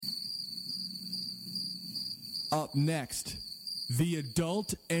Up next, the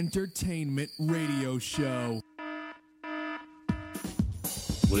Adult Entertainment Radio Show.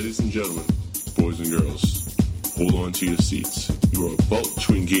 Ladies and gentlemen, boys and girls, hold on to your seats. You are about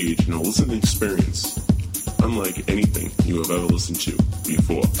to engage in a listening experience unlike anything you have ever listened to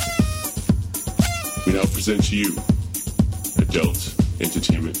before. We now present to you Adult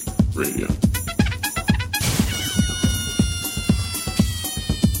Entertainment Radio.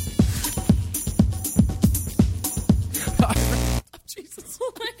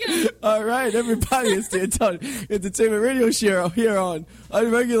 All right, everybody, it's the Adult Entertainment Radio Show here on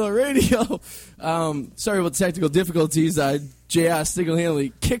Unregular Radio. Sorry about the technical difficulties. JR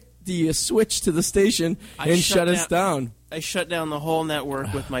single-handedly kicked the switch to the station and shut us down. I shut down the whole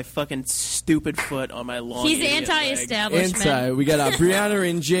network with my fucking stupid foot on my long He's anti-establishment. Anti. We got Brianna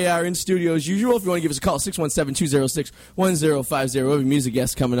and JR in studio as usual. If you want to give us a call, 617-206-1050. We have a music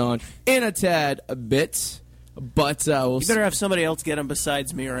guest coming on in a tad a bit. But we'll you better have somebody else get him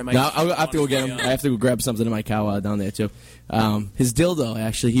besides me, or I might. No, I have to go get him. I have to go grab something in my cow down there too. His dildo,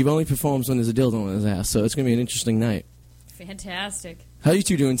 actually, he only performs when there's a dildo in his ass, so it's gonna be an interesting night. Fantastic. How are you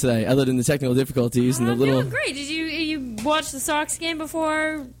two doing today, other than the technical difficulties and the little? I'm doing great. Did you watch the Sox game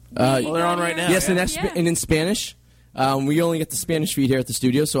before? Well, they're on right now. Yes, and in Spanish. We only get the Spanish feed here at the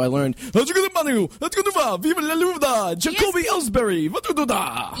studio, so I learned. Jacoby Ellsbury.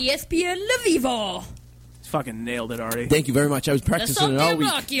 ESPN La Vivo. Fucking nailed it, Arty. Thank you very much. I was practicing it all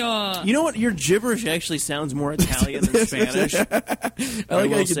week. You know what? Your gibberish actually sounds more Italian than Spanish. I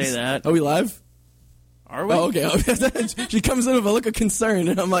will say that. Are we live? Are we? Oh, okay. She comes in with a look of concern,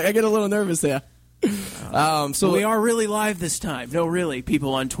 and I'm like, I get a little nervous there. So we are really live this time. No, really,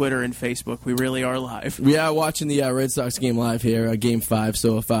 people on Twitter and Facebook, we really are live. We are watching the Red Sox game live here, Game 5.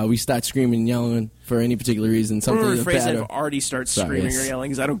 So if we start screaming and yelling for any particular reason, something I'm bad. If Arty starts screaming or yelling,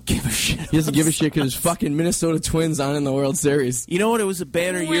 because I don't give a shit. He doesn't give a shit because his fucking Minnesota Twins aren't in the World Series. You know what? It was a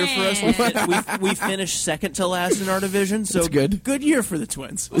banner year for us. We finished second to last in our division, so that's good. Good year for the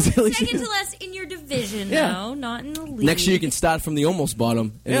Twins. Second to last in your division, though, not in the league. Next year you can start from the almost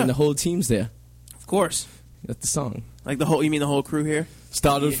bottom, and then the whole team's there. Of course. That's the song. Like the whole? You mean the whole crew here?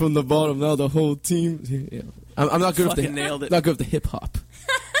 Started from the bottom, now the whole team. Yeah. I'm not good with nailed it. Not good with the hip hop.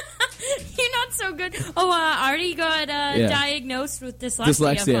 You're not so good. Oh, Arty got diagnosed with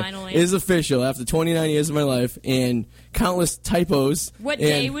dyslexia finally. It is official after 29 years of my life and countless typos. What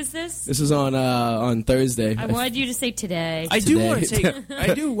day was this? This was on Thursday. I wanted you to say today. I do want to take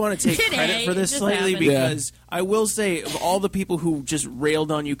credit for this slightly because I will say of all the people who just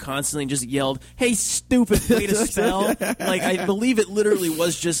railed on you constantly and just yelled, "Hey, stupid way to spell!" Like I believe it literally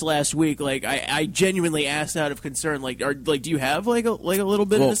was just last week. Like I genuinely asked out of concern, do you have like a little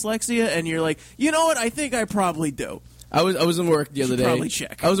bit of dyslexia? And you're like, you know what? I think I probably do. I was in work the other day. Probably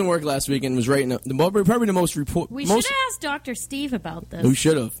check. I was in work last week and was writing probably the most report. We should have asked Dr. Steve about this. We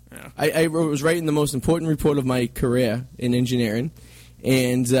should have. Yeah. I was writing the most important report of my career in engineering,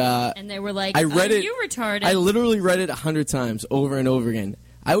 and they were like, I read it. You retarded. I literally read it 100 times over and over again.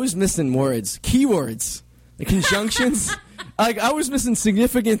 I was missing words, keywords, the conjunctions. Like I was missing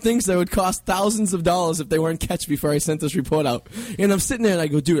significant things that would cost thousands of dollars if they weren't catched before I sent this report out. And I'm sitting there and I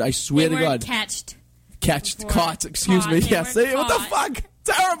go, dude, I swear to God. Caught, excuse me. Yeah, say what the fuck?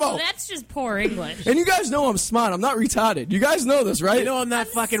 Terrible. Well, that's just poor English. And you guys know I'm smart. I'm not retarded. You guys know this, right? You know I'm not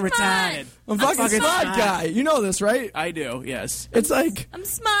fucking retarded. I'm fucking smart guy. You know this, right? I do, yes. It's like... I'm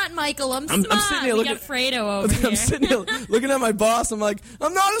smart, Michael. I'm smart. I'm sitting here looking... We got Fredo over here. I'm sitting here looking at my boss. I'm like,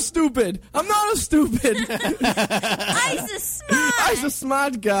 I'm not a stupid. I'm not a stupid. I's a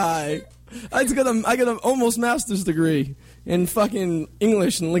smart guy. I got an almost master's degree in fucking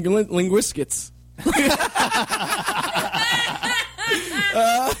English and linguistics. Linguistics.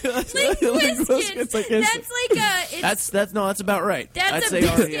 That's about right. That's a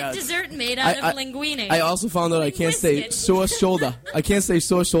biscuit dessert made out of linguine. I also found out I can't say sore shoulder. I can't say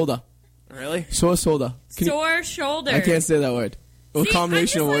sore shoulder. Really? Sore shoulder. Sore shoulder. I can't say that word. A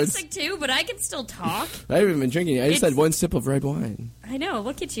combination of words. I'm dyslexic too, but I can still talk. I haven't even been drinking. I just had one sip of red wine. I know.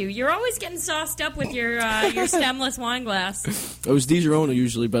 Look at you. You're always getting sauced up with your stemless wine glass. It was DiGiorno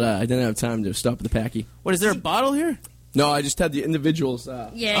usually, but I didn't have time to stop at the packy. What, is there a bottle here? No, I just had the individuals.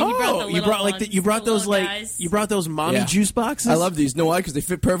 Yeah, you brought the little ones, you brought those guys. You brought those mommy juice boxes. I love these. No, why? Because they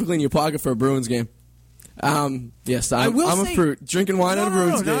fit perfectly in your pocket for a Bruins game. Yes, I'm a fruit. Drinking wine at a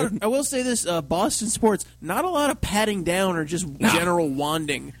Bruins game. I will say this: Boston sports, not a lot of patting down or just general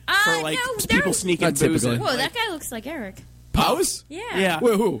wanding for people sneaking booze in. Whoa, that guy looks like Eric. Powers? Yeah.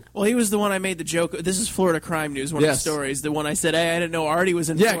 Wait, who? Well, he was the one I made the joke. This is Florida Crime News, one of the stories. The one I said, hey, I didn't know Arty was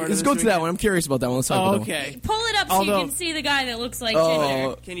in Florida. Yeah, let's go to that one. I'm curious about that one. Let's talk about that one. Okay. Pull it up so you can see the guy that looks like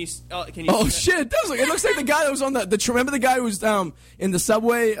Ginger. Can you Oh, see shit. It looks like the guy that was on the remember the guy who was in the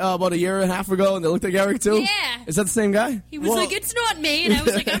subway about a year and a half ago and they looked like Eric, too? Yeah. Is that the same guy? He was like, it's not me. And I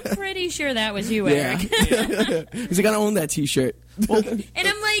was like, I'm pretty sure that was you, Eric. Yeah. He's like, I don't own that T-shirt. And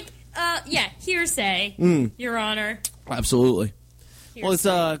I'm like, hearsay, Your Honor. Absolutely. Well, it's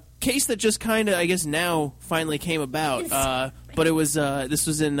a case that just kind of, I guess, now finally came about. But it was this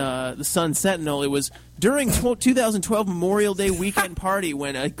was in the Sun Sentinel. It was during 2012 Memorial Day weekend party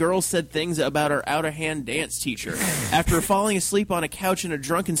when a girl said things about her out-of-hand dance teacher. After falling asleep on a couch in a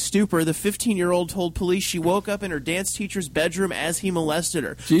drunken stupor, the 15-year-old told police she woke up in her dance teacher's bedroom as he molested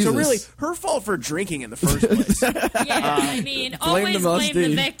her. Jesus. So really, her fault for drinking in the first place. I mean, always blame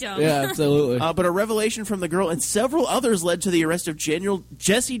the victim. Yeah, absolutely. But a revelation from the girl and several others led to the arrest of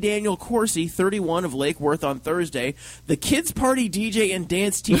Jesse Daniel Corsi, 31, of Lake Worth on Thursday. The kids' party DJ and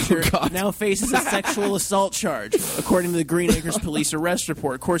dance teacher now faces a sexual assault charge, according to the Green Acres police arrest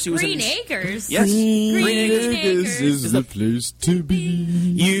report. Corsi was Green Acres? Yes. Green Acres is the place to be.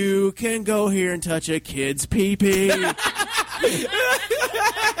 You can go here and touch a kid's pee-pee.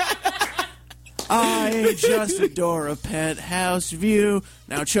 I just adore a penthouse view.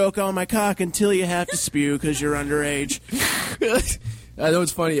 Now choke on my cock until you have to spew because you're underage. I know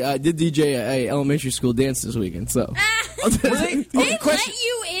it's funny. I did DJ a elementary school dance this weekend, so. They let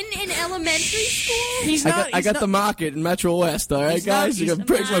you in elementary school? I got the market in Metro West, all right, guys? You're going to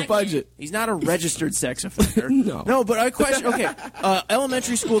break my budget. He's not a registered sex offender. No, but I question. Okay,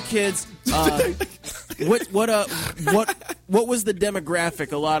 elementary school kids. What was the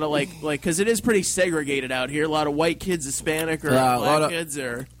demographic? A lot of like because it is pretty segregated out here. A lot of white kids, Hispanic, or black kids,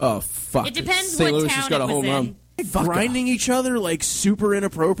 or fuck. It depends St. what Louis town just got it a was home in. run. grinding each other like super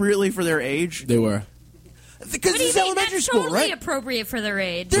inappropriately for their age. They were. Because it's elementary That's school, totally right? appropriate for their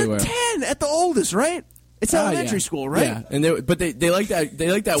age. They're 10 at the oldest, right? It's elementary school, right? Yeah, and they like that.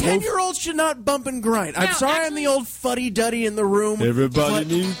 They like that. 10-year-olds should not bump and grind. I'm No, sorry, I'm the old fuddy-duddy in the room. Everybody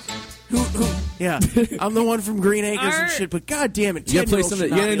needs. Yeah, I'm the one from Green Acres and shit. But god damn it, You gotta play 10-year-olds something.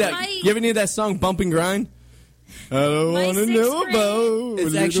 should not be like- You ever need that song "Bump and Grind"? I don't My want to sixth know grade- about.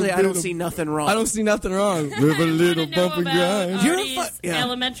 It's actually, I don't see nothing wrong. I don't see nothing wrong with a little bump and grind. You're Arty's yeah.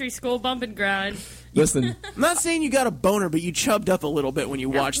 elementary school bump and grind. Listen, I'm not saying you got a boner, but you chubbed up a little bit when you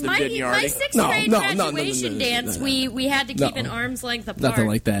watched them, didn't you, My Arty? sixth No, grade no, graduation dance, we had to keep an arm's length apart. nothing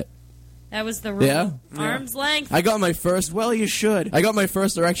like that. That was the rule. Yeah? Arm's length. I got my first. Well, you should. I got my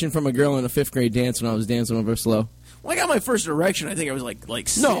first erection from a girl in a 5th grade dance when I was dancing with her slow. Well, I got my first erection. I think I was like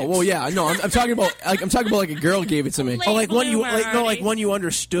 6. No, well, yeah, no. I'm talking about like a girl gave it to me. Oh, like when you bloomer, like when you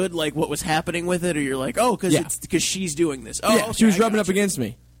understood like what was happening with it, or you're like, oh, because she's doing this. Oh, Yeah, okay, she was I rubbing gotcha. up against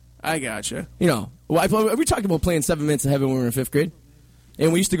me. I gotcha. You know, we talked about playing 7 Minutes of Heaven when we were in 5th grade,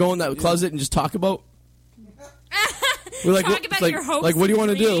 and we used to go in that closet and just talk about. We're like, Talk about your hopes like, what do you and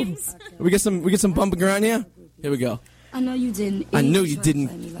want to do? dreams. We get some bump and grind here. Here we go. I know you didn't. I know you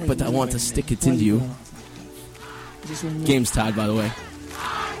didn't, but I want to stick it into you. Game's tied, by the way.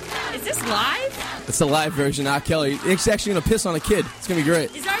 Is this live? It's the live version. R. Kelly. It's actually gonna piss on a kid. It's gonna be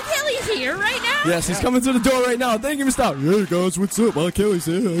great. Is R. Kelly here right now? Yes, he's coming through the door right now. Thank you, Mr. Stop. Hey guys, what's up? R. Kelly's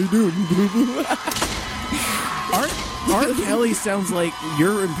here. How you doing? R. Kelly sounds like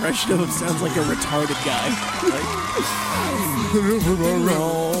your impression of him sounds like a retarded guy.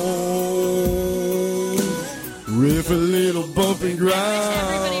 With a little bump and grind.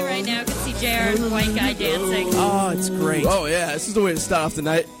 Everybody right now can see JR, white guy dancing. Oh, it's great. Oh yeah, this is the way to start off the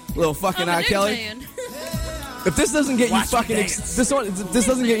night. Little fucking R. Kelly. Man. If this doesn't get you Watch me fucking, dance. this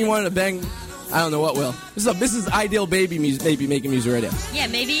doesn't get you wanting to bang. I don't know what will. This is ideal baby music, maybe making music right now. Yeah,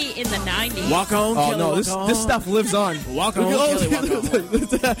 maybe in the 90s. Walk on, Oh Kelly, no, walk this on. this stuff lives on. Walk on, Kelly, walk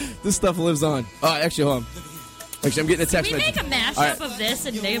on. This stuff lives on. Oh, actually, hold on. Actually, I'm getting a text we message. make a mashup All right. of this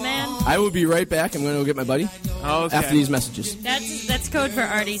and New Man. I will be right back. I'm going to go get my buddy Okay. after these messages. That's code for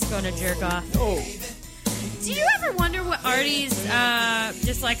Arty's going to jerk off. Oh. Do you ever wonder what Arty's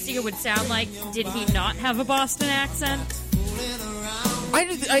dyslexia would sound like did he not have a Boston accent?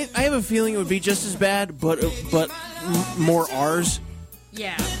 I have a feeling it would be just as bad, but more R's.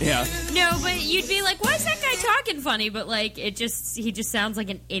 Yeah. Yeah. No, but you'd be like, why is that guy talking funny? But like, he just sounds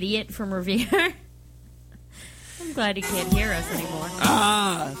like an idiot from Revere. I'm glad he can't hear us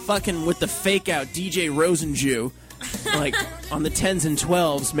anymore. Fucking with the fake out DJ Rosenjew, like on the 10s and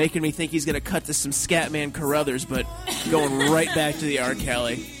 12s, making me think he's gonna cut to some Scatman Carruthers, but going right back to the R.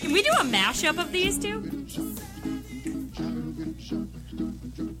 Kelly. Can we do a mashup of these two?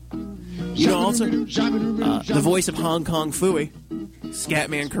 You know, also, the voice of Hong Kong Phooey,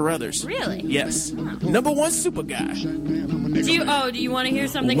 Scatman Carruthers. Really? Yes. Number one super guy. Do you want to hear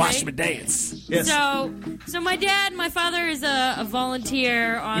something Watch great? me dance. Yes. So my father is a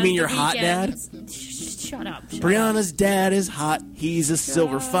volunteer on You mean your the hot dad? weekends. Shut up. Brianna's dad is hot. He's a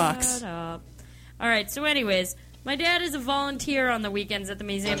silver fox. Shut up. All right, so anyways, my dad is a volunteer on the weekends at the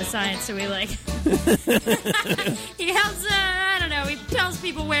Museum of Science, so he helps, I don't know, he tells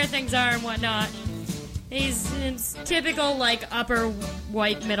people where things are and whatnot. It's typical, like, upper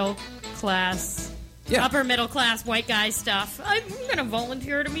white middle class, upper middle class white guy stuff. I'm going to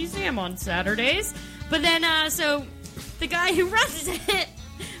volunteer at a museum on Saturdays. But then, so the guy who runs it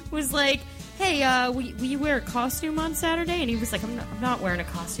was like, hey, will you wear a costume on Saturday? And he was like, I'm not wearing a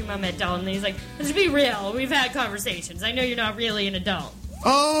costume. I'm an adult. And he's like, let's be real. We've had conversations. I know you're not really an adult.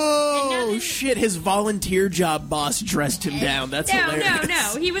 Oh, shit. His volunteer job boss dressed him down. That's hilarious.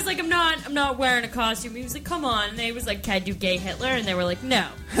 No. He was like, I'm not wearing a costume. He was like, come on. And they was like, can I do gay Hitler? And they were like, no.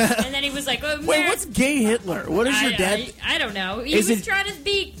 And then he was like, wait, what's gay Hitler? What is your dad? I don't know. He was trying to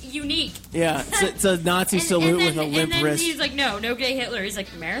be unique. Yeah, it's a Nazi salute with a limp and then wrist. He's like, no gay Hitler. He's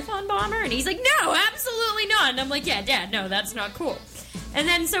like, marathon bomber? And he's like, no, absolutely not. And I'm like, yeah, Dad, no, that's not cool. And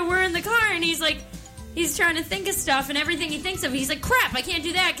then so we're in the car, and he's like, he's trying to think of stuff, and everything he thinks of, he's like, crap, I can't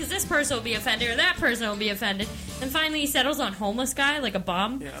do that because this person will be offended or that person will be offended. And finally he settles on homeless guy, like a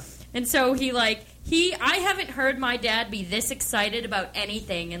bum. Yeah. And so I haven't heard my dad be this excited about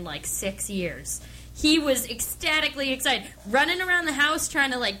anything in like 6 years. He was ecstatically excited, running around the house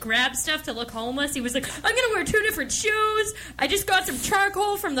trying to like grab stuff to look homeless. He was like, I'm gonna wear 2 different shoes. I just got some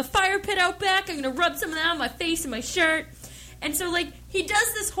charcoal from the fire pit out back. I'm gonna rub some of that on my face and my shirt. And so like he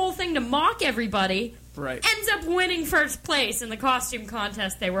does this whole thing to mock everybody. Right. Ends up winning first place in the costume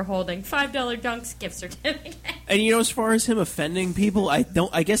contest they were holding. $5 Dunks gift certificate. And you know, as far as him offending people, I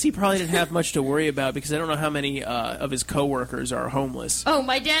guess he probably didn't have much to worry about because I don't know how many of his coworkers are homeless. Oh,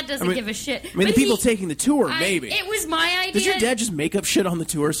 my dad doesn't give a shit. I mean, the people taking the tour, maybe. It was my idea. Does your dad just make up shit on the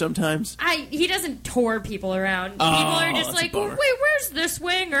tour sometimes? He doesn't tour people around. People are just like, wait, where's this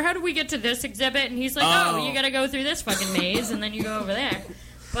wing? Or how do we get to this exhibit? And he's like, you gotta go through this fucking maze, and then you go over there.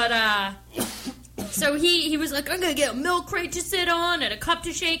 But, so he was like, I'm going to get a milk crate to sit on and a cup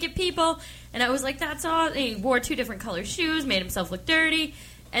to shake at people. And I was like, that's all. And he wore 2 different color shoes, made himself look dirty.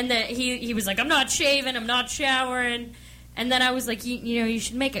 And then he was like, I'm not shaving, I'm not showering. And then I was like, you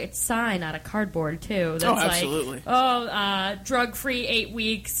should make a sign out of cardboard, too. That's absolutely. Like, drug-free 8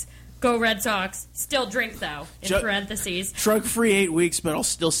 weeks, go Red Sox, still drink, though, in parentheses. Drug-free 8 weeks, but I'll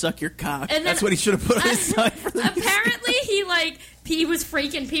still suck your cock. And then, that's what he should have put on his sign for the apparently, he was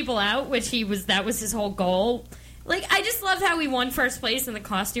freaking people out, that was his whole goal. Like, I just love how he won first place in the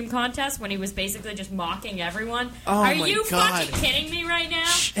costume contest when he was basically just mocking everyone. Are you fucking kidding me right now?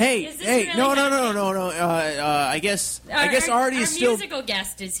 Hey, really no. I guess Arty's still... Our musical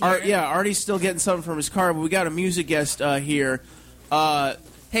guest is here. Arty's still getting something from his car, but we got a music guest here.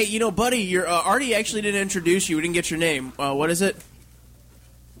 Hey, buddy, Arty actually didn't introduce you. We didn't get your name. What is it?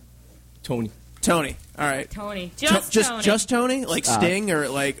 Tony. All right. Tony. Just Tony? Like Sting or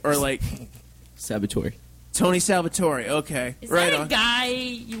like Sabatori. Tony Sabatori. Okay. Is that a guy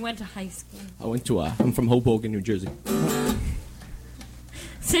you went to high school? I'm from Hoboken, New Jersey.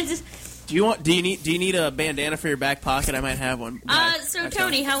 Do you need a bandana for your back pocket? I might have one. So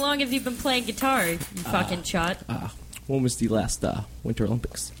Tony, how long have you been playing guitar? You fucking chut. When was the last Winter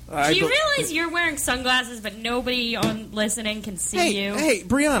Olympics? Do you realize you're wearing sunglasses, but nobody on listening can see you? Hey,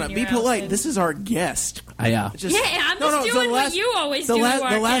 Brianna, be polite. This is our guest. I'm just doing what you always do to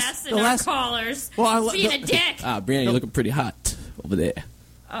our guests and our callers. Well, being a dick. Brianna, you're looking pretty hot over there.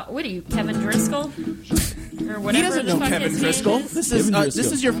 What are you, Kevin Driscoll? Or whatever. He doesn't know Kevin Driscoll. This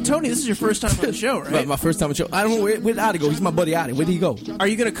is your Tony. This is your first time on the show, right? My first time on the show. I don't know where'd Arty go. He's my buddy Arty. Where'd he go? Are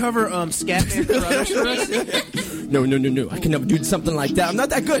you going to cover Scatman Carruthers for us? No. I can never do something like that. I'm not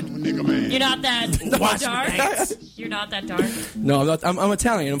that good. You're not that dark. You're not that dark. No, I'm not. I'm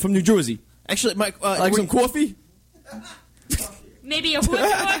Italian. I'm from New Jersey. Actually, Mike, like some coffee. Maybe a wood.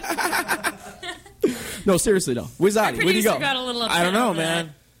 No, seriously though. Where's Arty? Where'd he go? Got a little upset. I don't know,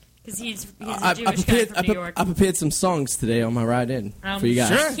 man. Because he's a Jewish guy from New York. I prepared some songs today on my ride in for you guys.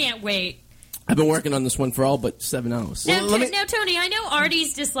 Sure. I can't wait. I've been working on this one for all but 7 hours. Now, Tony, I know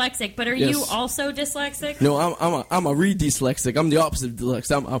Arty's dyslexic, but are you also dyslexic? No, I'm a read dyslexic. I'm the opposite of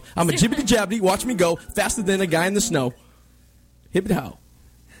dyslexic. I'm a jibbity jabbity. Watch me go faster than a guy in the snow. Hippity how.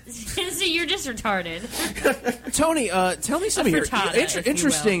 So you're just retarded. Tony, tell me some of your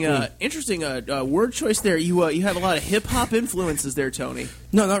interesting word choice there. You have a lot of hip hop influences there, Tony.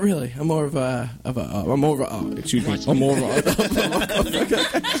 No, not really. I'm more of a I'm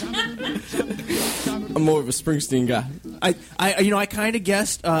more of a Springsteen guy. I kind of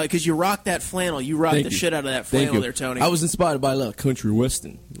guessed because you rock that flannel. You rock the shit out of that flannel there, Tony. I was inspired by a little country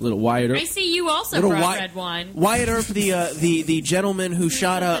western, a little Wyatt Earp. I see you also brought red wine. Wyatt Earp, the gentleman who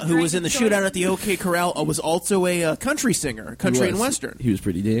who was in the shootout at the OK Corral, was also a country singer, country and western. He was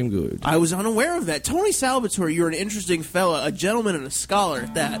pretty damn good. I was unaware of that. Tony Sabatori, you're an interesting fella, a gentleman and a scholar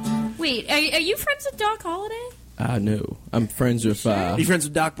at that. Wait, are you friends with Doc Holliday? No, I'm friends with. Are you friends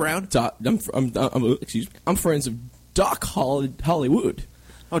with Doc Brown? I'm friends with Doc Hollywood.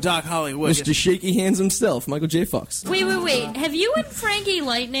 Oh, Doc Hollywood. Mr. Shaky Hands himself, Michael J. Fox. Wait. Have you and Frankie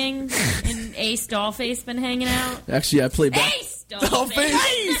Lightning and Ace Dollface been hanging out? Actually, I played back. Ace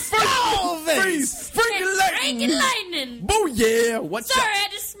Dollface! Frankie Lightning! Oh, yeah! What's Sorry, I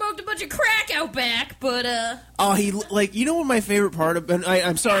just smoked a bunch of crack out back, but, Oh, you know what my favorite part of... And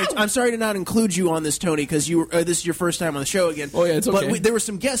I'm sorry to not include you on this, Tony, because this is your first time on the show again. Oh, yeah, it's okay. But there were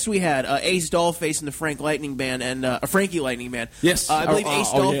some guests we had, Ace Dollface and the Frankie Lightning Band, Frankie Lightning Band. Yes. I believe Ace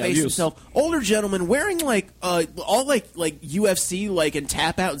Dollface himself. Older gentleman wearing, all, UFC, and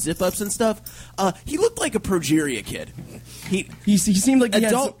tap-out zip-ups and stuff. He looked like a progeria kid. He seemed like he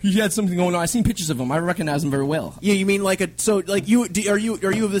had something going on. I seen pictures of him. I recognize him very well. Yeah, you mean are you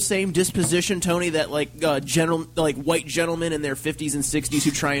of the same disposition, Tony? That white gentlemen in their 50s and 60s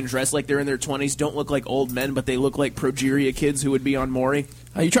who try and dress like they're in their 20s don't look like old men, but they look like progeria kids who would be on Maury.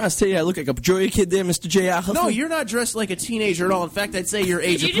 Are you trying to say I look like a progeria kid there, Mr. J.R. No, you're not dressed like a teenager at all. In fact, I'd say you're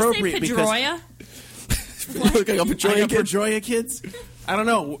age appropriate. Did you just say Pedroia? You look like a Pedroia kids. I don't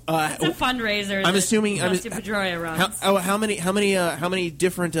know. It's a fundraiser. I'm assuming. Pedroia runs. How many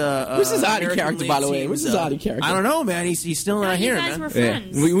different? Who's his Arty character, by the way? Who's his Arty character? I don't know, man. He's still not here, man. You guys were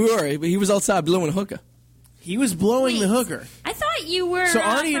friends. Yeah. We were. But he was outside blowing a hooker. He was blowing the hooker. I thought you were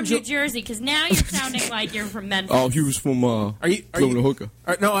from New Jersey, because now you're sounding like you're from Memphis. Oh, he was from blowing a hooker.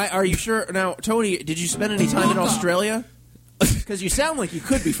 Are you sure? Now, Tony, did you spend any time in Australia? Because you sound like you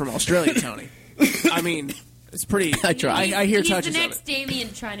could be from Australia, Tony. I mean, it's pretty. I try. I hear touches of it. He's the next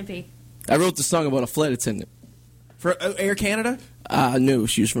Damien trying to be. I wrote the song about a flight attendant. For Air Canada? No,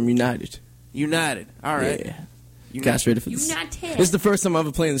 she was from United. United. All right. Yeah. Guys, ready for this? United. This is the first time I'm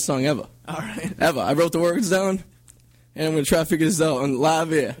ever playing the song ever. All right. Ever. I wrote the words down, and I'm going to try to figure this out on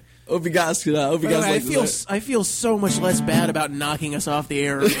live air. Hope you guys I feel so much less bad about knocking us off the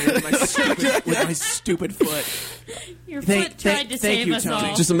air with my stupid foot. Your foot tried to save us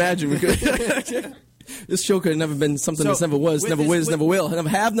all. Just imagine we could. This show could have never been something that's never was, never never will, never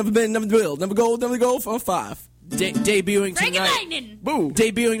have, never been, never will, never go for 5. Debuting tonight. Boo!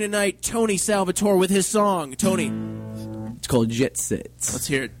 Debuting tonight, Tony Salvatore with his song. Tony. It's called Jet Sets. Let's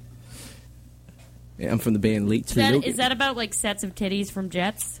hear it. Yeah, I'm from the band Late to Logan. Is that about sets of titties from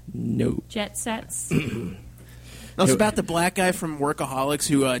Jets? No. Jet sets? No, it's about the black guy from Workaholics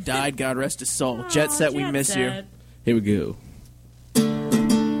who died, God rest his soul. Jet Set, we miss you. Here we go.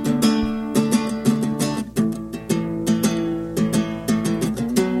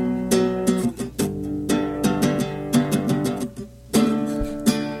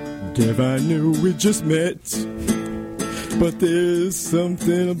 Dev, I know we just met, but there's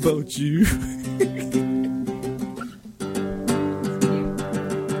something about you.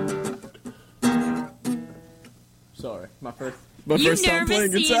 Sorry, my first time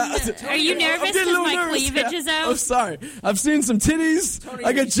playing guitar. Are you nervous because my cleavage is out? I'm sorry. I've seen some titties. Tony,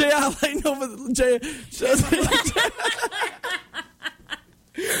 I got J.R. laying over the J.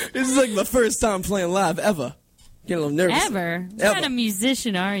 This is like my first time playing live ever. Getting a little nervous. Ever? What kind of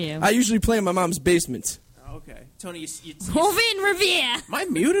musician are you? I usually play in my mom's basement. Okay, Tony, you Hovin Revere. Am I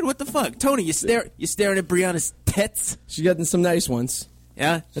muted? What the fuck, Tony? You staring at Brianna's tits? She got some nice ones.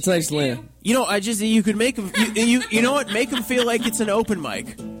 Yeah, that's nice land. You know, you could make them. You know what? Make them feel like it's an open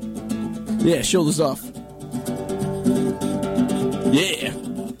mic. Yeah, shoulders off. Yeah.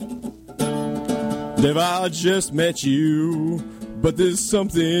 Dev, I just met you, but there's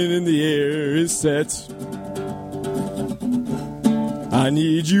something in the air is set. I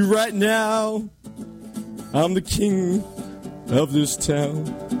need you right now. I'm the king of this town.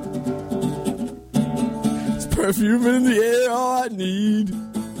 It's perfume in the air, all I need.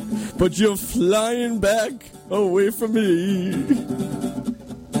 But you're flying back away from me.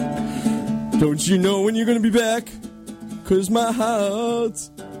 Don't you know when you're gonna be back? 'Cause my heart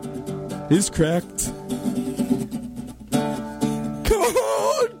is cracked. Come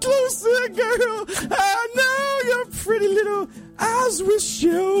on closer, girl. I know your pretty little eyes just wish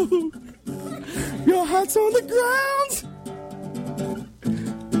you your heart's on the ground.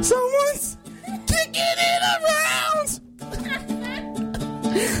 Someone's kicking it around.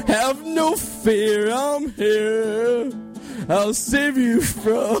 Have no fear, I'm here. I'll save you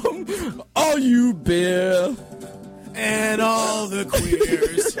from all you bear. And all the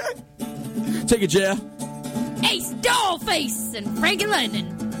queers. Take it, J.R. Ace, Dollface, and Frank and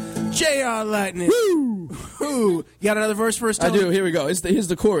Lightning. J.R. Lightning. Woo! Woo! You got another verse for us, Tony? I do. Here we go. Here's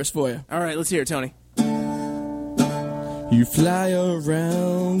the chorus for you. All right, let's hear it, Tony. You fly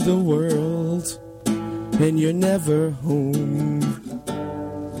around the world, and you're never home.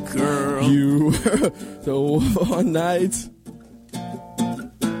 Girl. You were the one night.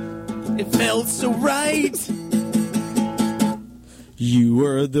 It felt so right. You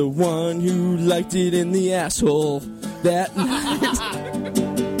were the one who liked it in the asshole that night.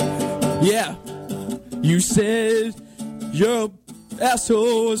 Yeah. You said your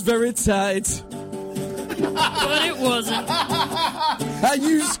asshole was very tight. But it wasn't. I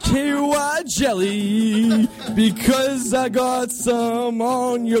used KY jelly because I got some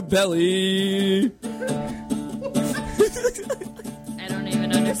on your belly. I don't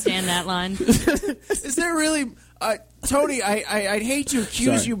even understand that line. Is there really... Tony, I'd hate to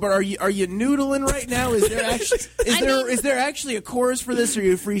accuse you, but are you noodling right now? Is there actually a chorus for this, or are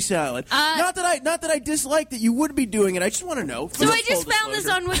you freestyling? Not that I dislike that you would be doing it. I just want to know. So I just found this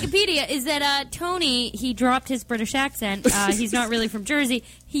on Wikipedia. Is that Tony? He dropped his British accent. He's not really from Jersey.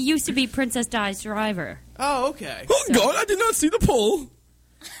 He used to be Princess Di's driver. Oh, okay. Oh God, I did not see the poll.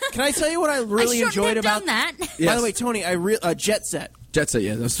 Can I tell you what I really enjoyed about that? Yes. By the way, Tony, Jet Set. Jet Set,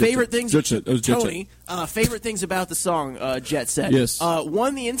 yeah. That's Favorite things, Tony. Favorite things about the song Jet Set. Yes.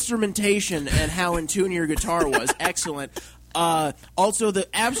 One, the instrumentation and how in tune your guitar was excellent. Also, the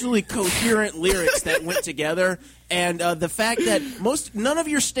absolutely coherent lyrics that went together, and the fact that none of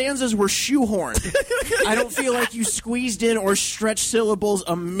your stanzas were shoehorned. I don't feel like you squeezed in or stretched syllables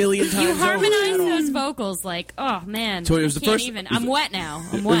a million times. You harmonized those vocals like, oh man, Tony, it was the first. I'm wet now.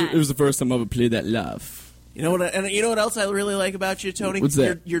 I'm wet. It was the first time I ever played that live. You know what? And you know what else I really like about you, Tony? What's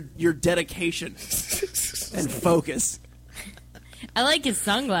that? Your dedication and focus. I like his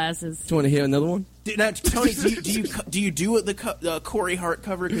sunglasses. Do you want to hear another one? Now, Tony, do you do the Corey Hart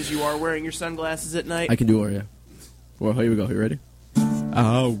cover because you are wearing your sunglasses at night? I can do it, yeah. Well, here we go. You ready?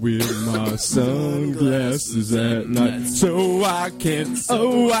 I wear my sunglasses at night so I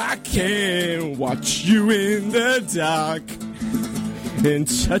can watch you in the dark and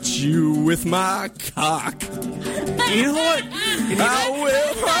touch you with my cock. You know what? I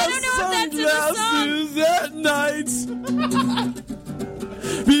wear my sunglasses at night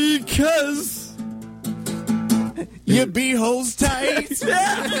because your beehole's tight.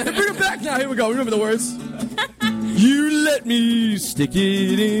 Yeah, bring it back now. Here we go. Remember the words. You let me stick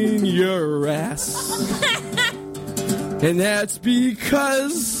it in your ass, and that's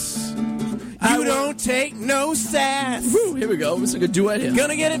because you don't take no sass. Woo, here we go. It's like a duet here.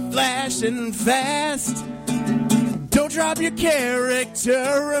 Gonna get it flashing fast. Don't drop your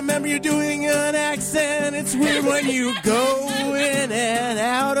character. Remember you're doing an accent. It's weird when you go in and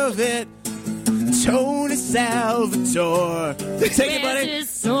out of it. Tony Salvatore. Take it, buddy. His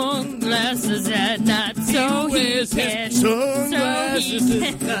sunglasses at night so he can. Sunglasses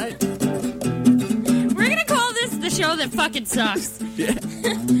at night. We're gonna call this the show that fucking sucks. Yeah.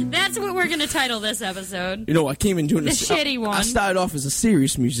 That's what we're gonna title this episode. You know, I came in doing the shitty one. I started off as a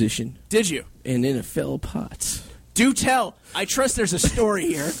serious musician. Did you? And then it fell apart. Do tell. I trust there's a story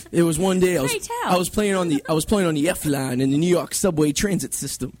here. It was one day I was playing on the F line in the New York subway transit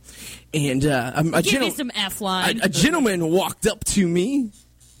system, and give me some F line. A gentleman walked up to me,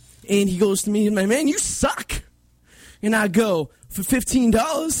 and he goes to me, "My man, you suck." And I go, "For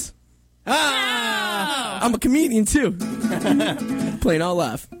 $15." I'm a comedian too, playing all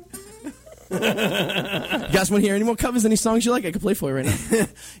live. You guys want to hear any more covers? Any songs you like? I can play for you right now.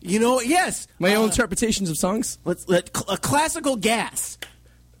 You know, yes. My own interpretations of songs. A classical gas.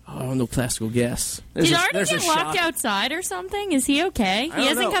 Oh, no classical gas. Did Arty get locked outside or something? Is he okay? He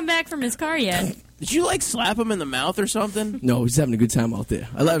hasn't come back from his car yet. Did you, slap him in the mouth or something? No, he's having a good time out there.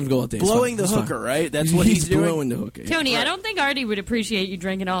 I let him go out there. Blowing the hooker, right? That's what he's doing? Blowing the hooker. Tony, right. I don't think Arty would appreciate you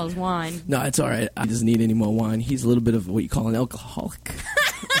drinking all his wine. No, it's all right. He doesn't need any more wine. He's a little bit of what you call an alcoholic.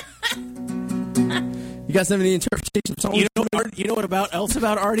 You guys have any interpretation of songs? You know what else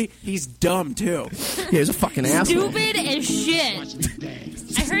about Arty? He's dumb, too. Yeah, he's a fucking asshole. Stupid as shit.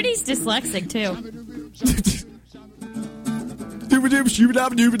 I heard he's dyslexic, too.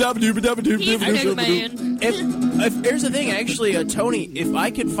 He's a big man. Here's the thing, actually, Tony. If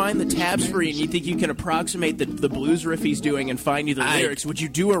I could find the tabs for you, and you think you can approximate the blues riff he's doing, and find you the lyrics, would you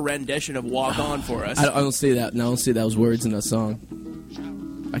do a rendition of "Walk On" for us? I don't say that. No, I don't say those words in a song.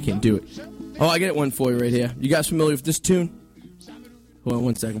 I can't do it. Oh, I get one for you right here. You guys familiar with this tune? Hold on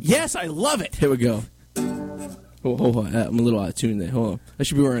 1 second. Yes, I love it. Here we go. Hold on. I'm a little out of tune there. Hold on. I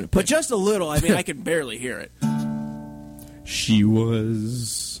should be wearing a But just a little. I mean, I can barely hear it. She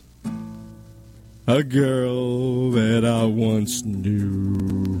was a girl that I once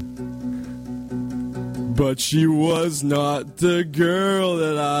knew, but she was not the girl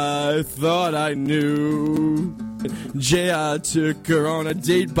that I thought I knew. J.I. took her on a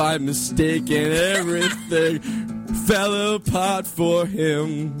date by mistake, and everything fell apart for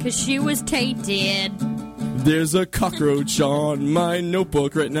him. 'Cause she was tainted. There's a cockroach on my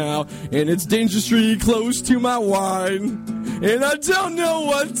notebook right now, and it's dangerously close to my wine. And I don't know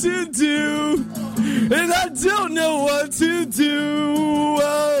what to do. And I don't know what to do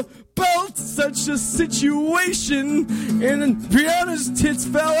about such a situation. And then Brianna's tits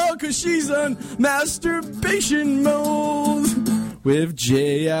fell out 'cause she's on masturbation mode. With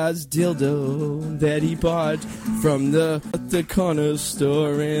J.I.'s dildo that he bought from the corner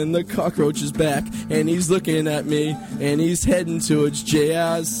store, and the cockroach is back, and he's looking at me, and he's heading towards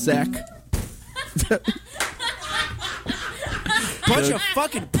J.I.'s sack. Bunch of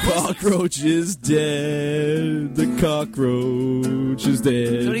fucking cockroach is dead. The cockroach is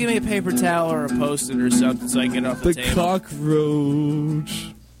dead. Somebody give me a paper towel or a Post-it or something so I can get off the table. The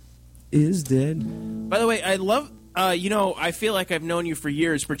cockroach is dead. By the way, I love... I feel like I've known you for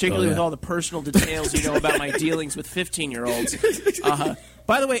years, particularly with all the personal details you know about my dealings with 15-year-olds.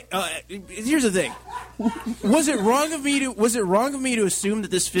 By the way, here's the thing: was it wrong of me to assume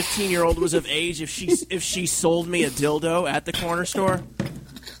that this 15-year-old was of age if she sold me a dildo at the corner store?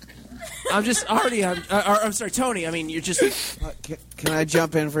 I'm sorry, Tony. I mean, you're just. Can I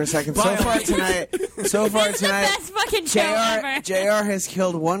jump in for a second? So far tonight, This is the best fucking show ever. JR has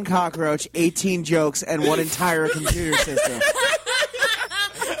killed one cockroach, 18 jokes, and one entire computer system.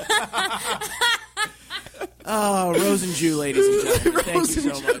 Oh, Rose and Jew, ladies and gentlemen. Thank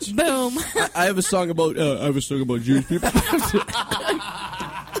you so much. Boom. I have a song about Jewish people.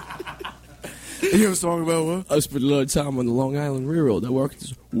 You have a song about what? I spent a lot of time on the Long Island Railroad. I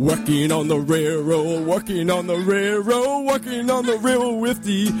working on the railroad, working on the railroad, working on the railroad with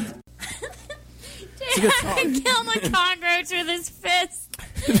the... Kill the cockroach with his fist.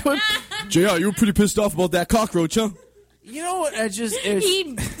 JR, you were pretty pissed off about that cockroach, huh? You know what?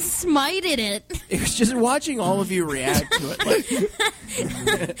 He smited it. It was just watching all of you react to it.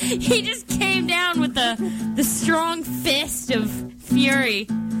 Like, he just came down with the strong fist of fury.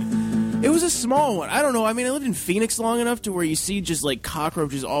 it was a small one. I don't know. I mean, I lived in Phoenix long enough to where you see just like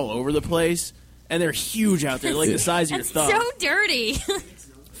cockroaches all over the place, and they're huge out there, like the size of your thumb. So dirty.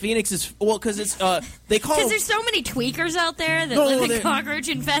 Phoenix is because it's they call because there's so many tweakers out there that live in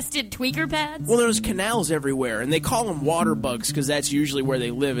cockroach-infested tweaker pads. Well, there's canals everywhere, and they call them water bugs because that's usually where they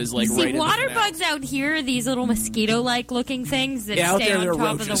live. Is like right in the water canal. bugs out here are these little mosquito-like looking things that stay on top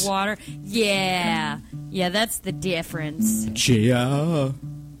roaches. of the water. Yeah, that's the difference. Yeah.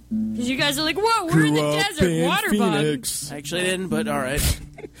 Because you guys are like, whoa, we're in the desert, water Phoenix. bug. Actually, I didn't, but all right.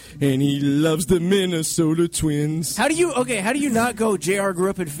 And he loves the Minnesota Twins. How do you not go? JR grew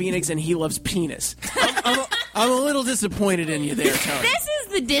up in Phoenix and he loves penis. I'm a little disappointed in you there, Tony. This is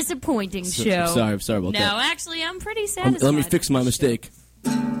the disappointing show. I'm sorry about that. No, actually, I'm pretty satisfied. Let me fix my mistake.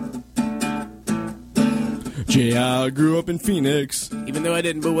 JR grew up in Phoenix. Even though I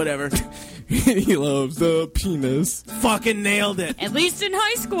didn't, but whatever. He loves the penis. Fucking nailed it. At least in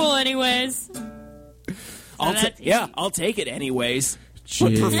high school, anyways. I'll take it anyways.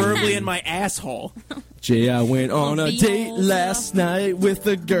 But preferably in my asshole. JR went on a date last night with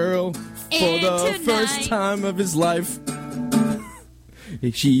a girl for the first time of his life.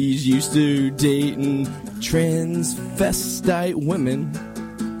 She's used to dating transvestite women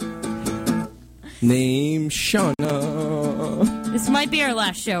named Shauna. This might be our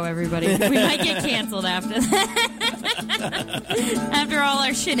last show, everybody. We might get canceled after that. After all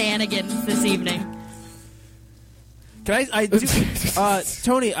our shenanigans this evening. Can I do,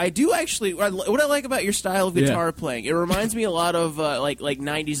 Tony, I do actually, what I like about your style of guitar playing, it reminds me a lot of, like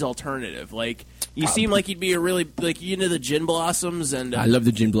 90s alternative. Like, you seem like you'd be a really, like, you into the Gin Blossoms and... I love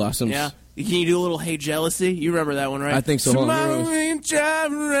the Gin Blossoms. Yeah. Can you do a little Hey Jealousy? You remember that one, right? I think so. A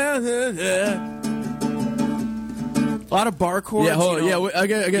lot of bar chords. Yeah, hold on. I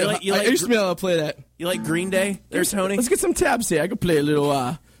used to be able to play that. You like Green Day there, Tony? Let's get some tabs here. I could play a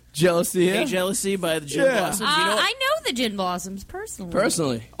little Jealousy, yeah. Hey Jealousy by the Gin Blossoms. You know I know the Gin Blossoms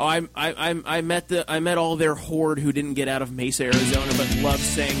personally. Oh, I met all their horde who didn't get out of Mesa, Arizona, but loved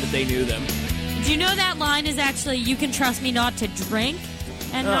saying that they knew them. Do you know that line is actually "You can trust me not to drink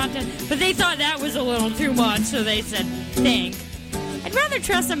and not to," but they thought that was a little too much, so they said think. I'd rather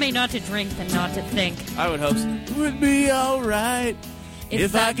trust somebody not to drink than not to think. I would hope so. Would be alright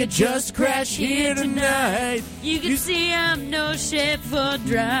if I could just crash here tonight. You can see I'm no shit for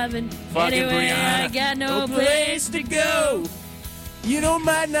driving. Fucking Anyway, Brianna, I got no place to go. You know,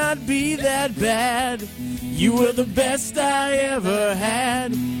 might not be that bad. You were the best I ever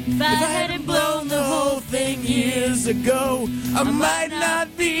had. If I hadn't blown the whole thing years ago, I might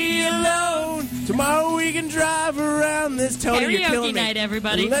not be alone. Tomorrow we can drive around this. Tony, you're killing me. Karaoke night,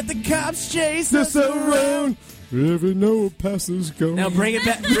 everybody. Let the cops chase us around. Every no passes go. Now bring it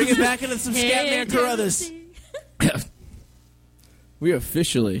back into some Scatman Carruthers. We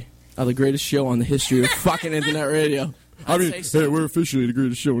officially are the greatest show on the history of fucking internet radio. I mean, hey, we're officially the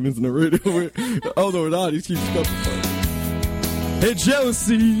greatest show on internet radio. Although not, he keeps stuff fun. Hey,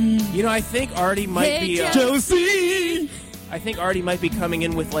 Jealousy. You know, I think Arty might be Jealousy. I think Arty might be coming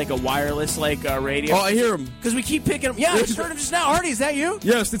in with like a wireless radio. Oh, I hear him. Because we keep picking him. Yeah, I just heard him just now. Arty, is that you?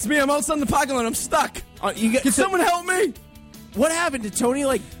 Yes, it's me. I'm outside in the parking lot. I'm stuck. Can someone help me? What happened to Tony?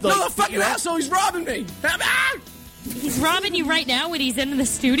 No, the fucking asshole. He's robbing me. He's robbing you right now when he's in the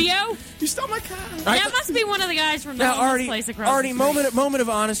studio? He stole my car. That must be one of the guys from the homeless place across the street. Moment of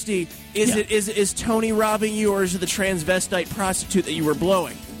honesty. Is Tony robbing you, or is it the transvestite prostitute that you were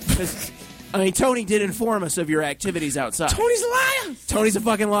blowing? Because, I mean, Tony did inform us of your activities outside. Tony's a liar. Tony's a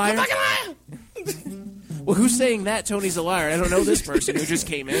fucking liar? A fucking liar. Well, who's saying that Tony's a liar? I don't know this person who just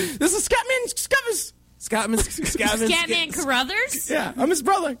came in. This is Scatman Scuffers. Scatman Carruthers? Yeah, I'm his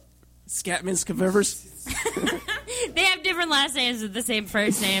brother. Scatman Scavivers. They have different last names with the same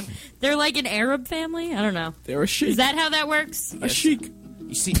first name. They're like an Arab family? I don't know. They're a sheik. Is that how that works? A sheik.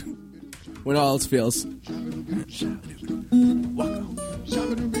 You see, when all else fails.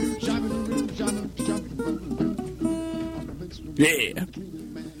 Yeah.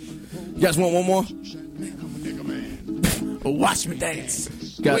 You guys want one more? Watch me dance.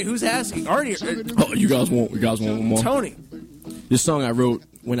 Wait, who's asking? Arty. Oh, you guys want one more? Tony. This song I wrote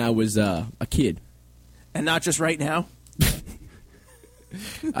when I was a kid. And not just right now?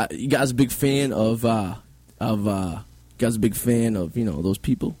 You guys a big fan of you guys a big fan of, those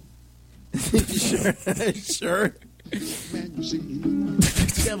people? Sure.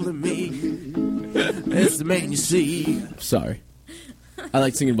 Telling me it's the man you see. Sorry. I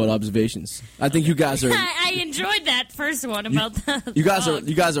like singing about observations. I think you guys are. I enjoyed that first one about the. You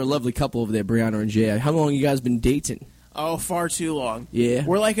guys are a lovely couple over there, Brianna and Jay. How long you guys been dating? Oh, far too long. Yeah.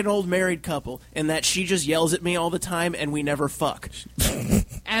 We're like an old married couple in that she just yells at me all the time and we never fuck.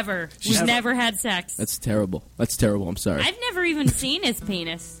 Ever. We've never had sex. That's terrible. I'm sorry. I've never even seen his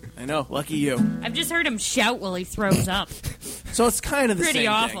penis. I know. Lucky you. I've just heard him shout while he throws up. So it's kind of the pretty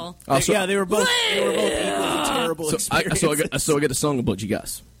same awful. Thing. Yeah, they were both equally terrible experiences. So I got a song about you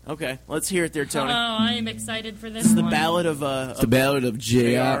guys. Okay, let's hear it there, Tony. Oh, I am excited for this. It's the ballad of the ballad of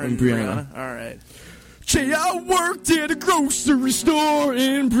JR and Brianna. All right. JR worked at a grocery store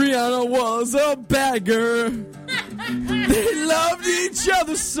and Brianna was a bagger. They loved each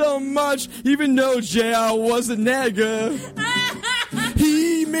other so much, even though JR was a nagger.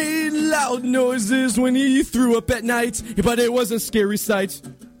 He made loud noises when he threw up at night, but it was a scary sight.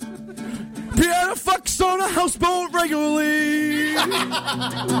 Brianna fucks on a houseboat regularly.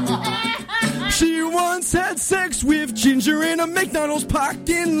 She once had sex with Ginger in a McDonald's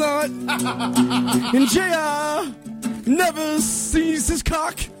parking lot. And JR never sees his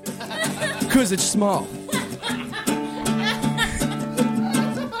cock, 'cause it's small.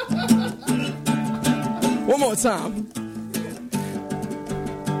 One more time.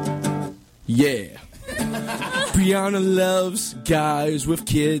 Yeah. Brianna loves guys with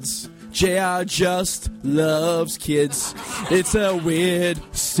kids. JR just loves kids. It's a weird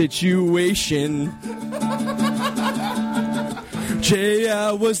situation.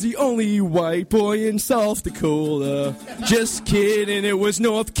 JR was the only white boy in South Dakota. Just kidding, it was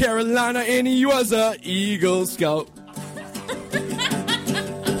North Carolina and he was a Eagle Scout.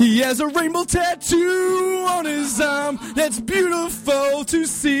 He has a rainbow tattoo on his arm that's beautiful to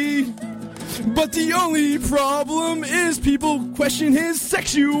see. But the only problem is people question his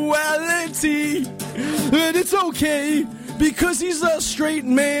sexuality. But it's okay, because he's a straight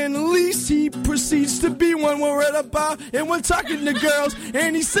man. At least he proceeds to be one. We're at a bar and we're talking to girls,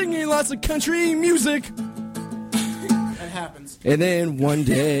 and he's singing lots of country music. That happens. And then one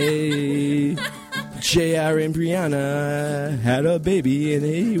day, JR and Brianna had a baby and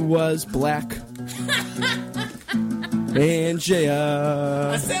he was black. And JR.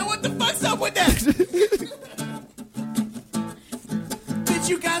 I said, what the fuck's up with that? Bitch,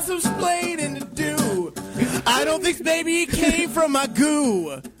 you got some splaining to do. I don't think baby came from my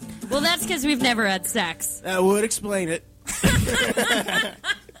goo. Well, that's because we've never had sex. That would explain it.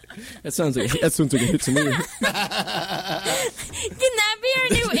 That sounds like a hit to me. Can that be our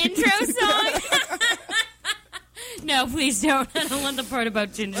new intro song? No, please don't. I don't want the part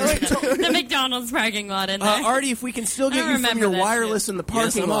about ginger. The McDonald's parking lot in there. Arty, if we can still get you from your wireless in the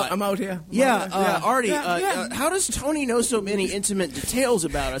parking lot. I'm out here. Arty, how does Tony know so many intimate details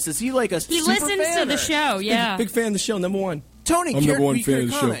about us? Is he like a He listens to the show, yeah. Big fan of the show, number one. Tony, I'm number one fan of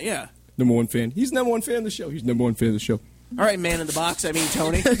the show. Yeah. Number one fan. He's number one fan of the show. He's number one fan of the show. All right, man in the box. I mean,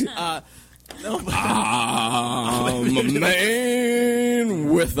 Tony. I'm a man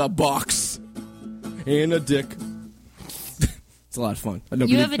with a box and a dick. It's a lot of fun.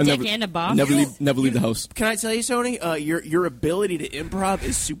 You have a dick and a box? Never leave the house. Can I tell you, Tony? Your ability to improv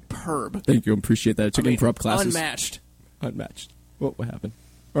is superb. Thank you. I appreciate that. I took improv classes. Unmatched. What happened?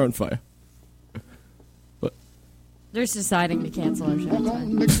 We're on fire. They're deciding to cancel our show.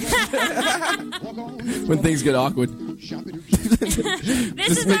 When things get awkward.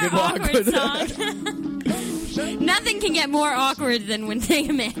 This is our awkward song. Nothing can get more awkward than when they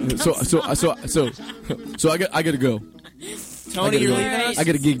come in. So I gotta go. Tony, you're leaving us? I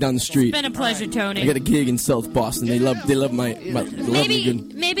got a gig down the street. It's been a pleasure, Tony. I got a gig in South Boston. They love my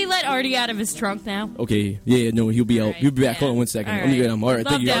Maybe let Arty out of his trunk now. Okay. Yeah, no, he'll be out. He'll be back. Hold on one second. All I'm good. All right.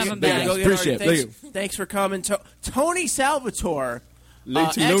 Thank you. Appreciate it. Thanks for coming. Tony Salvatore.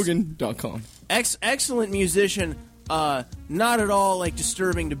 LateToLogan.com. Excellent musician. Not at all like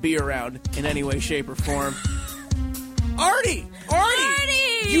disturbing to be around in any way, shape, or form. Arty!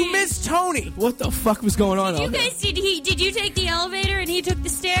 You missed Tony. What the fuck was going on? Did you take the elevator and he took the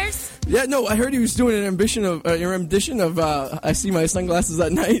stairs? Yeah, no, I heard he was doing an rendition of I See My Sunglasses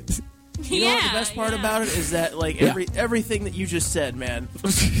at Night. You know what the best part about it is that everything that you just said, man.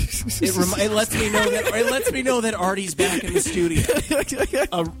 It lets me know that Arty's back in the studio.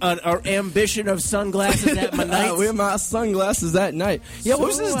 Our ambition of sunglasses at my night. Wear my sunglasses at night. Yeah, what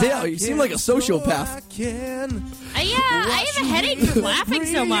was his deal? You seem like a sociopath. I have a headache from laughing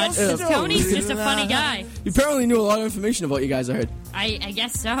so much. Tony's just a funny guy. You apparently knew a lot of information about you guys, I heard. I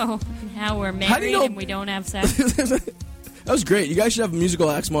guess so. How we're married and we don't have sex. That was great. You guys should have musical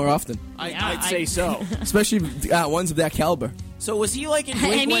acts more often. I'd say so. Especially ones of that caliber. So was he like in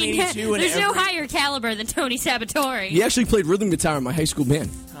Blink-182? There's no higher caliber than Tony Sabatori. He actually played rhythm guitar in my high school band.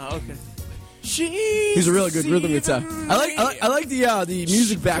 Oh, okay. He's a really good rhythm guitar. I like the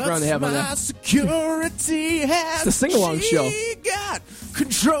music background they have on that. It's the sing-along show. Got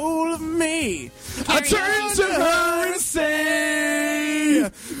control of me. I turn to her and say,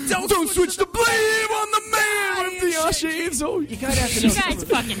 "Don't switch the blame on the man with the shades." Oh, you gotta have to know. You guys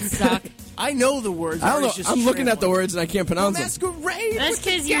fucking suck. I know the words. I don't know. I'm looking at the words and I can't pronounce them. That's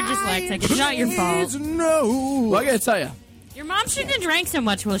because you're dyslexic. It's not your fault. No. Well, I gotta tell you. Your mom shouldn't have drank so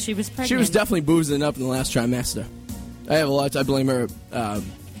much while she was pregnant. She was definitely boozing up in the last trimester. I blame her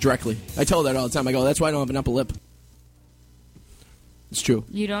directly. I tell her that all the time. I go, that's why I don't have an upper lip. It's true.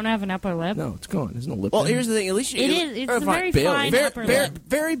 You don't have an upper lip? No, it's gone. There's no lip. Well, here's the thing. At least it's a very fine upper lip.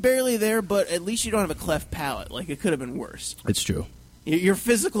 Very barely there, but at least you don't have a cleft palate. Like, it could have been worse. It's true. Your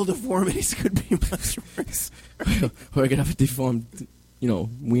physical deformities could be much worse. Or I could have a deformed,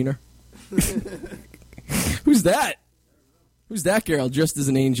 wiener. Who's that? Who's that girl dressed as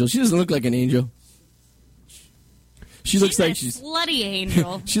an angel? She doesn't look like an angel. She looks like she's slutty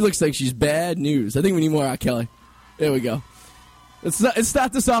angel. She looks like she's bad news. I think we need more R. Kelly. There we go. Let's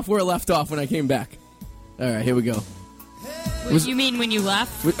start this off where it left off when I came back. All right, here we go. You mean when you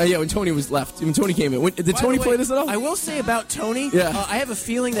left? Yeah, when Tony was left. When Tony came in. Did Tony play this at all? I will say about Tony, yeah. I have a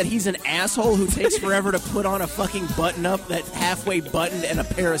feeling that he's an asshole who takes forever to put on a fucking button-up that's halfway buttoned and a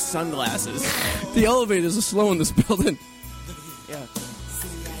pair of sunglasses. The elevators are slow in this building. Yeah.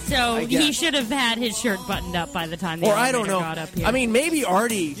 So he should have had his shirt buttoned up by the time the elevator got up here. I mean, maybe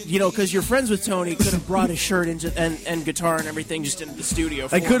Arty, because you're friends with Tony, could have brought his shirt and guitar and everything just into the studio.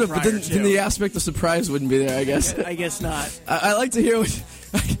 I could have, but then the aspect of surprise wouldn't be there, I guess. I guess not. I like to hear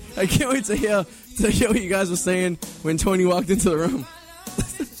I can't wait to hear what you guys were saying when Tony walked into the room.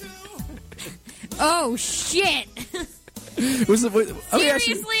 Oh, shit.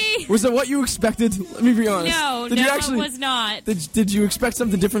 Seriously? Was it what you expected? Let me be honest. No, it was not. Did you expect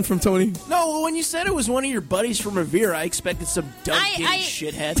something different from Tony? No, when you said it was one of your buddies from Revere, I expected some dumb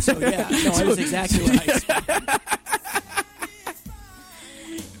shithead. So yeah, no, that was exactly what I expected.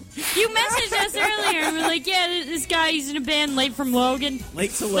 You messed messaged us earlier and we're like, yeah, this guy, he's in a band late from Logan.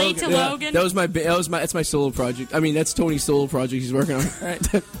 Late to Logan. Logan. That's my solo project. I mean, that's Tony's solo project he's working on.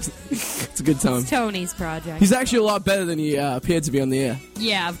 It's a good time. It's Tony's project. He's actually a lot better than he appeared to be on the air.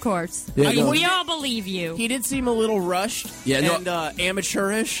 Yeah, of course. Yeah, we all believe you. He did seem a little rushed and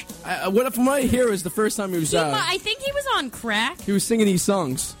amateurish. From what I hear is the first time he was... I think he was on crack. He was singing these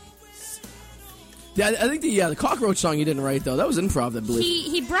songs. Yeah, I think the cockroach song he didn't write, though. That was improv, I believe.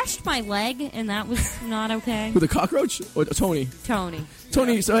 He brushed my leg, and that was not okay. Who, the cockroach? Or Tony? Tony.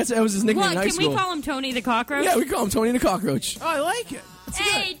 Tony, so that was his nickname in high school. Can we call him Tony the Cockroach? Yeah, we call him Tony the Cockroach. Oh, I like it.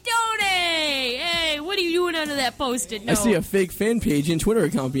 Hey, Tony! Hey, what are you doing under that Post-it note? I see a fake fan page and Twitter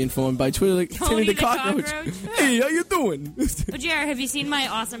account being formed by Tony the Cockroach. Hey, how you doing? Jared, have you seen my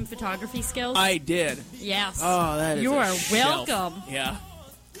awesome photography skills? I did. Yes. Oh, that is You are shelf. welcome. Yeah.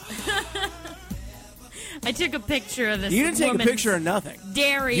 I took a picture of this. You didn't take a picture of nothing.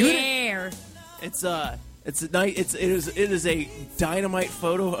 Derriere. It's a night. It is a dynamite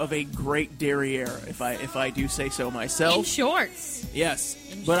photo of a great derriere, if I do say so myself. In shorts. Yes,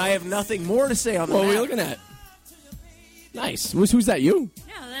 but I have nothing more to say on the What are we matter. looking at? Nice. Who's that? You?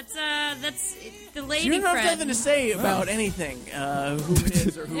 No, that's the lady You don't have friend. nothing to say about anything. Who it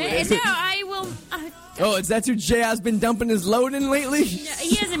is or who it isn't. No, I will. Oh, is that who JR's been dumping his load in lately?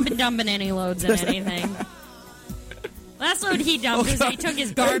 He hasn't been dumping any loads in anything. Last load he dumped was he took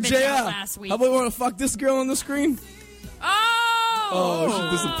his garbage out last week. How about we want to fuck this girl on the screen? Oh!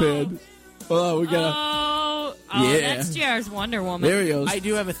 She disappeared. Oh, we got Oh, Yeah. that's JR's Wonder Woman. There he goes. I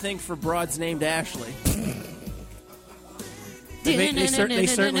do have a thing for broads named Ashley. They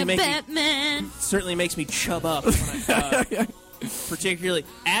certainly make Batman. certainly makes me chub up. When particularly,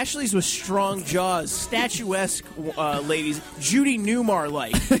 Ashley's with strong jaws, statuesque ladies, Judy Newmar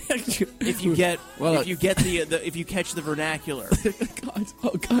like. If you catch the vernacular. God.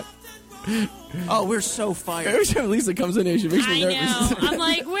 Oh, God. Oh, we're so fired. Every time Lisa comes in here, she makes me I nervous. know. I'm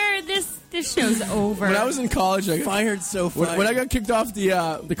like, this show's over. When I was in college, I got Fired so fired. When I got kicked off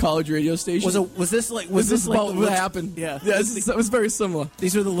the college radio station, was this like about the what happened? Yeah. It was very similar.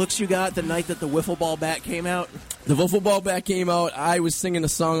 These are the looks you got the night that the wiffle ball bat came out. The wiffle ball bat came out. I was singing a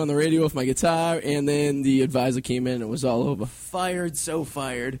song on the radio with my guitar, and then the advisor came in, and it was all over. Fired so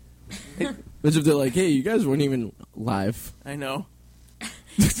fired. As if they're like, "Hey, you guys weren't even live." I know.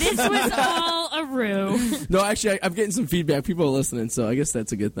 This was all a ruse. No, actually, I'm getting some feedback. People are listening, so I guess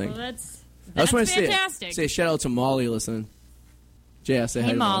that's a good thing. Well, that's I just want to fantastic. say a shout out to Molly listening. JR, say hi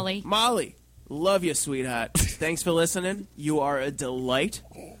Hey, to Molly. Molly, love you, sweetheart. Thanks for listening. You are a delight.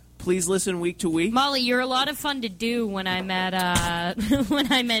 Please listen week to week. Molly, you're a lot of fun to do when I'm at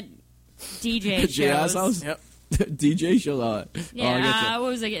DJ JR's shows. house? Yep. DJ shows all that. Yeah, what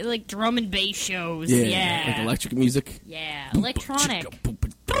was it? Like drum and bass shows. Yeah, Yeah. like electric music. Yeah, electronic.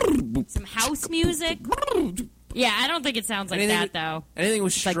 Some house music. Yeah, I don't think it sounds like that, though. Anything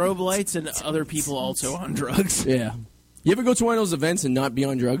with strobe lights and other people also on drugs. Yeah. You ever go to one of those events and not be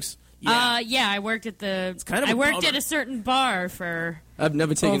on drugs? Yeah, I worked at kind of I a worked bummer. at a certain bar for I've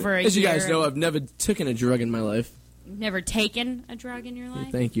never taken. over a As you year guys know, and- I've never taken a drug in my life. never taken a drug in your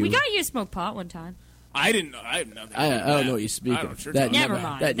life. Thank you. We got you to smoke pot one time. I didn't know. I have nothing. I don't know what you speak I don't of. sure That Never never,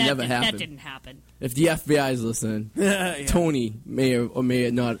 mind. that never That happened. didn't happen. If the FBI is listening, Yeah. Tony may or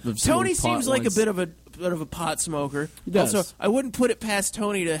may not have smoked Tony pot seems like once. a bit of a pot smoker. He does. Also, I wouldn't put it past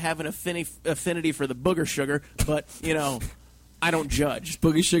Tony to have an affinity for the booger sugar, but I don't judge.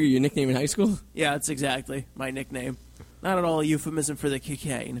 Boogie Sugar, your nickname in high school? Yeah, that's exactly my nickname. Not at all a euphemism for the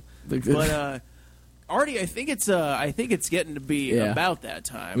cocaine. But Arty, I think it's getting to be Yeah. about that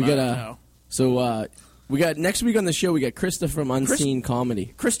time. we I got don't know. So we got next week on the show. We got Krista from Unseen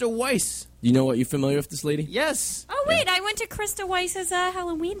Comedy. Krista Weiss. You know what? You familiar with this lady? Yes. Oh wait, I went to Krista Weiss's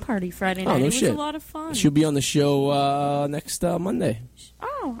Halloween party Friday night. Oh, no it was shit. a lot of fun. She'll be on the show next Monday.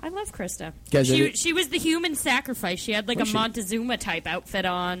 Oh, I love Krista. Guys, She was the human sacrifice. She had like Was a she? Montezuma type outfit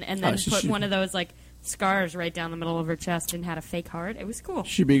on, and then she put should- one of those like scars right down the middle of her chest, and had a fake heart. It was cool.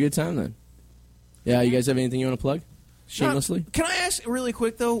 Should be a good time then. Yeah, you guys have anything you want to plug? Shamelessly? Can I ask really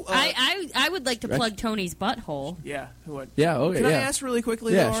quick though? I would like to plug Tony's butthole. Yeah. Who would? Yeah, okay, Can I yeah. ask really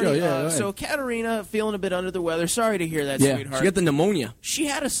quickly? Yeah, though, sure, Artie? yeah, go ahead. So Katerina feeling a bit under the weather. Sorry to hear that, Yeah, sweetheart. she got the pneumonia.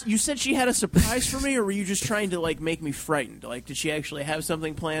 You said she had a surprise for me, or were you just trying to like make me frightened? Like, did she actually have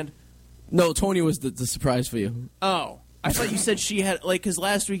something planned? No, Tony was the surprise for you. Oh, I thought you said she had because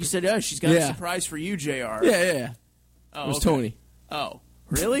last week you said, "Oh, she's got a surprise for you, Jr." Yeah. Oh, It was okay. Tony. Oh,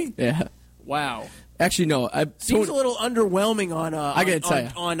 really? Yeah. Wow. Actually, no. Seems a little underwhelming on I gotta tell ya.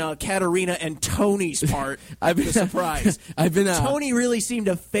 on Katerina and Tony's part. I've been the surprise. I've been Tony really seemed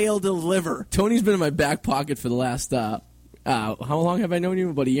to fail to deliver. Tony's been in my back pocket for the last How long have I known you?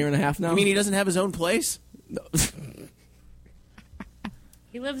 About a year and a half now. You mean he doesn't have his own place? No.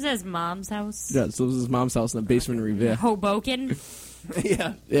 He lives at his mom's house. Yeah, so lives at his mom's house in the basement of Revere. Hoboken.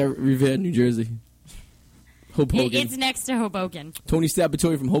 Yeah, Revere, New Jersey. Hoboken. It's next to Hoboken. Tony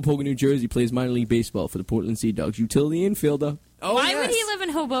Sabatori from Hoboken, New Jersey, plays minor league baseball for the Portland Sea Dogs. Utility infielder. Oh, Why would he live in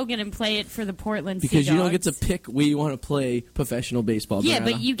Hoboken and play it for the Portland Sea Dogs? Because you don't get to pick where you want to play professional baseball. Yeah, Brianna.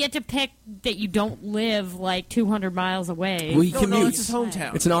 but you get to pick that you don't live like 200 miles away. Well, he commutes. No, it's his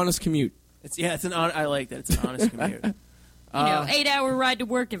hometown. It's an honest commute. I like that. It's an honest commute. 8-hour ride to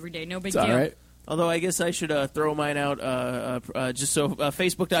work every day. No big deal. All right. Although I guess I should throw mine out just so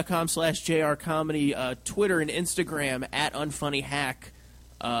Facebook.com/JRComedy, Twitter and Instagram @UnfunnyHack.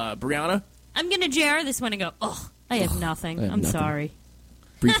 Brianna? I'm going to JR this one and go, I have nothing. I'm sorry.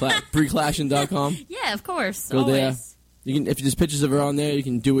 Breeclashin.com. Yeah, of course. Go always. there. You can, if there's pictures of her on there, you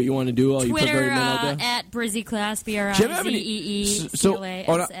can do what you want to do. You put Twitter very men out there. at BrizzyClass, So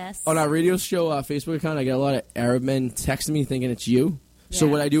BRIZEECLASS. on our radio show Facebook account, I get a lot of Arab men texting me thinking it's you. Yeah. So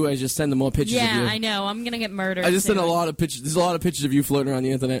what I do is just send them more pictures of you. Yeah, I know. I'm going to get murdered. I just send a lot of pictures. There's a lot of pictures of you floating around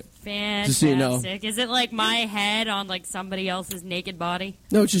the internet. Fantastic. Just so you know. Is it like my head on like somebody else's naked body?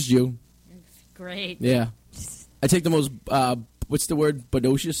 No, it's just you. Great. Yeah. I take the most, what's the word,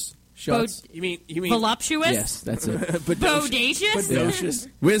 bodacious shots? You mean voluptuous? Yes, that's it. Bodacious?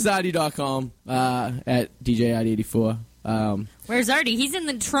 Where's Arty.com at DJ Arty84. Where's Arty? He's in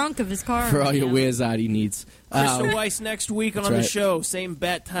the trunk of his car. For all your now. Where's Arty needs. Crystal Weiss next week on the right. show. Same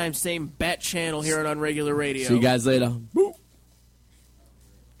bat time, same bat channel here on Regular Radio. See you guys later. Boop.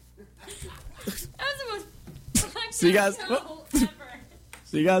 That was the most See you guys.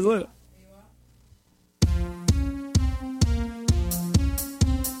 See you guys later.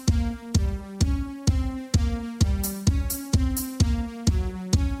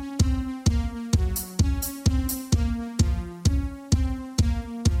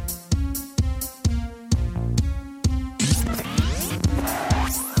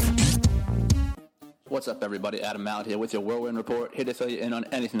 What's up, everybody? Adam Mallett here with your Whirlwind Report, here to fill you in on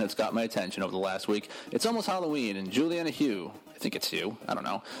anything that's got my attention over the last week. It's almost Halloween, and Juliana Hugh, I think it's Hugh, I don't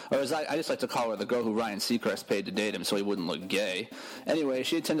know, or as I just like to call her, the girl who Ryan Seacrest paid to date him so he wouldn't look gay. Anyway,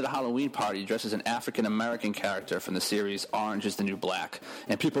 she attended a Halloween party dressed as an African-American character from the series Orange is the New Black,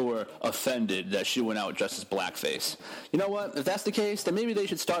 and people were offended that she went out dressed as blackface. You know what? If that's the case, then maybe they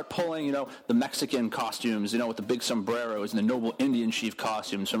should start pulling, the Mexican costumes, with the big sombreros and the noble Indian chief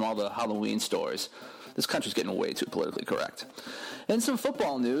costumes from all the Halloween stores. This country's getting way too politically correct. In some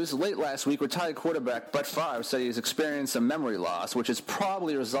football news, late last week, retired quarterback Brett Favre said he's experienced some memory loss, which is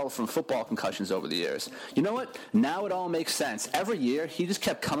probably a result from football concussions over the years. You know what? Now it all makes sense. Every year, he just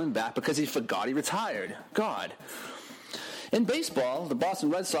kept coming back because he forgot he retired. God. In baseball, the Boston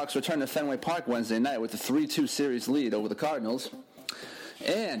Red Sox returned to Fenway Park Wednesday night with a 3-2 series lead over the Cardinals.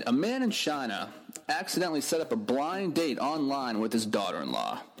 And a man in China accidentally set up a blind date online with his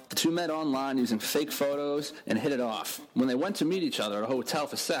daughter-in-law. The two met online using fake photos and hit it off. When they went to meet each other at a hotel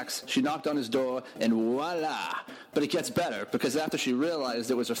for sex, she knocked on his door and voila! But it gets better, because after she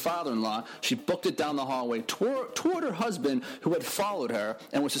realized it was her father-in-law, she booked it down the hallway toward her husband, who had followed her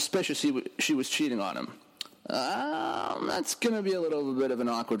and was suspicious she was cheating on him. That's going to be a little bit of an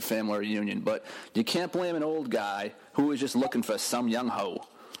awkward family reunion, but you can't blame an old guy who was just looking for some young hoe.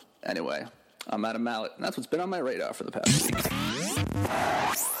 Anyway, I'm Adam Mallett, and that's what's been on my radar for the past week.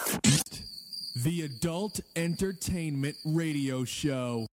 The Adult Entertainment Radio Show.